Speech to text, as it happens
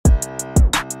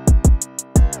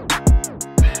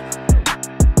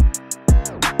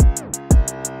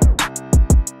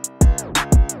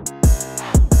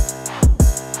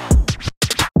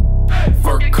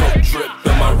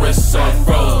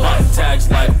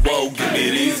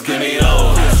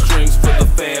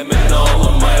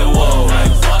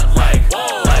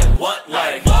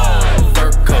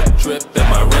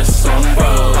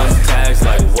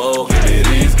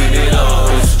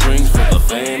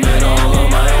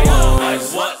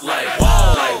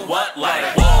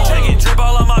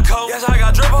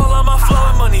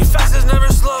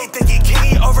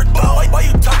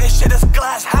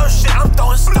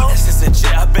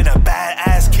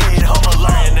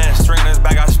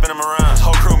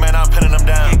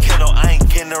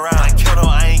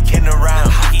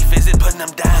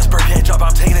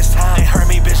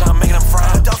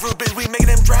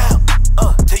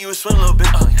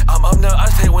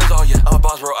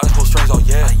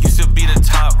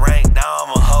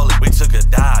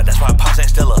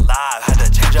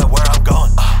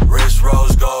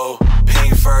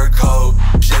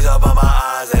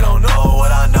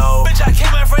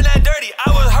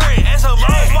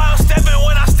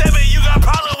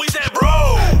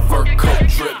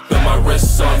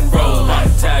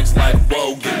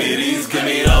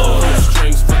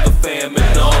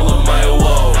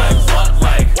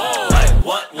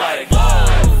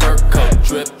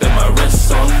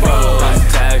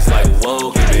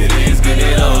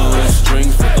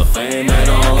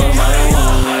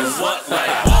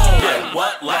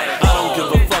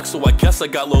guess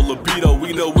I got low libido.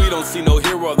 We know we don't see no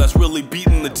hero that's really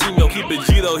beating the team. Yo, keep it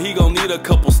G though, he gon' need a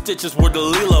couple stitches. Word to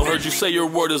Lilo, heard you say your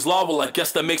word is law. Well, I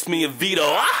guess that makes me a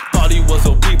veto. Thought he was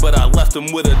OP, but I left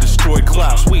him with a destroyed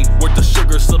cloud. Sweet, worth the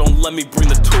sugar, so don't let me bring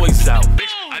the toys out.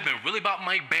 Bitch, I've been really about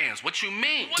my bands, what you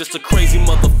mean? Just a crazy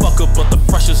motherfucker, but the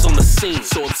freshest on the scene.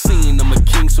 So obscene, I'm a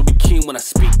king, so be keen when I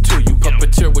speak to you.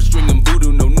 Puppeteer with string and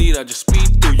voodoo, no need, I just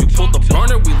speed through you. Pull the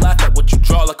burner, we laugh at what you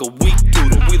draw like a weak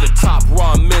doodle. We the top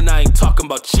raw men, I ain't talking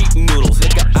about cheap noodles.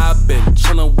 Nigga, I've been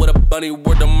chillin' with a bunny,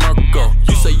 word to Marco.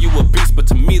 You say you a beast, but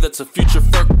to me that's a future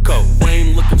fur coat.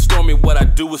 Rain looking stormy, what I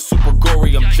do is super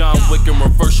gory. I'm John Wick in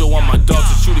reversal, all my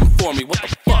dogs are shooting for me. What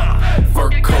the fuck? Fur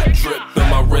coat drip and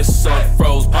my wrists on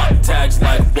froze. Pop tags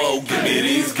like whoa, give me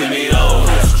these, give me those.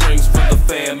 Strings for the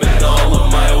fam and all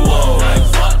of my woe.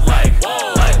 Like what, like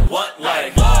whoa, like what,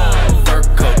 like whoa. Fur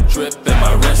coat drip and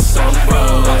my wrists on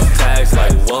froze. Pop tags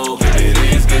like whoa, give me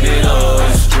these, give me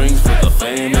those. Strings for the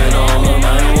fam and all of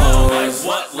my woes. Like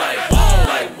what, like whoa,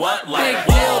 like what, like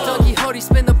big deal, Donquixote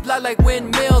spin the blood like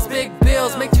windmills. Big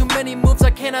bills, make too many moves,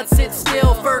 I cannot sit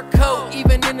still. Fur coat,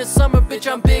 even in the summer, bitch,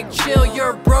 I'm big chill.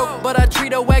 You're broke, but I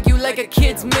treat a wagyu like a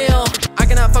kid's meal. I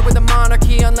cannot fuck with the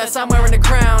monarchy unless I'm wearing a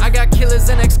crown. I got killers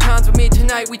and ex-cons with me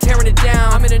tonight, we tearing it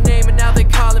down. I'm in a name and now they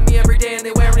calling me every day and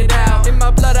they wearing it out. In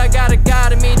my blood I got a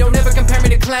god in me, don't ever compare me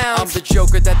to clowns. I'm the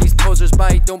joker that these posers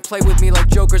bite. Don't play with me like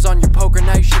jokers on your poker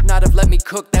night. Should not have let me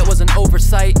cook, that was an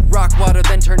oversight. Rock water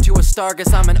then turn to a star,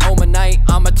 guess I'm an omanite.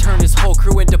 I'ma turn this whole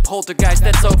crew into poltergeist,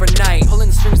 that's overnight.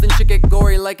 Pulling strings then shit get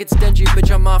gory like it's Denji,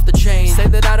 bitch, I'm off the chain. Say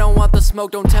that I don't want the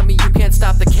smoke, don't tell me you can't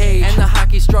stop the cage. And the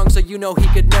hockey's strong so you know he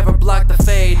could never block the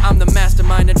fade. I'm the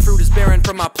mastermind and fruit is bearing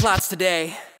from my plots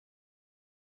today.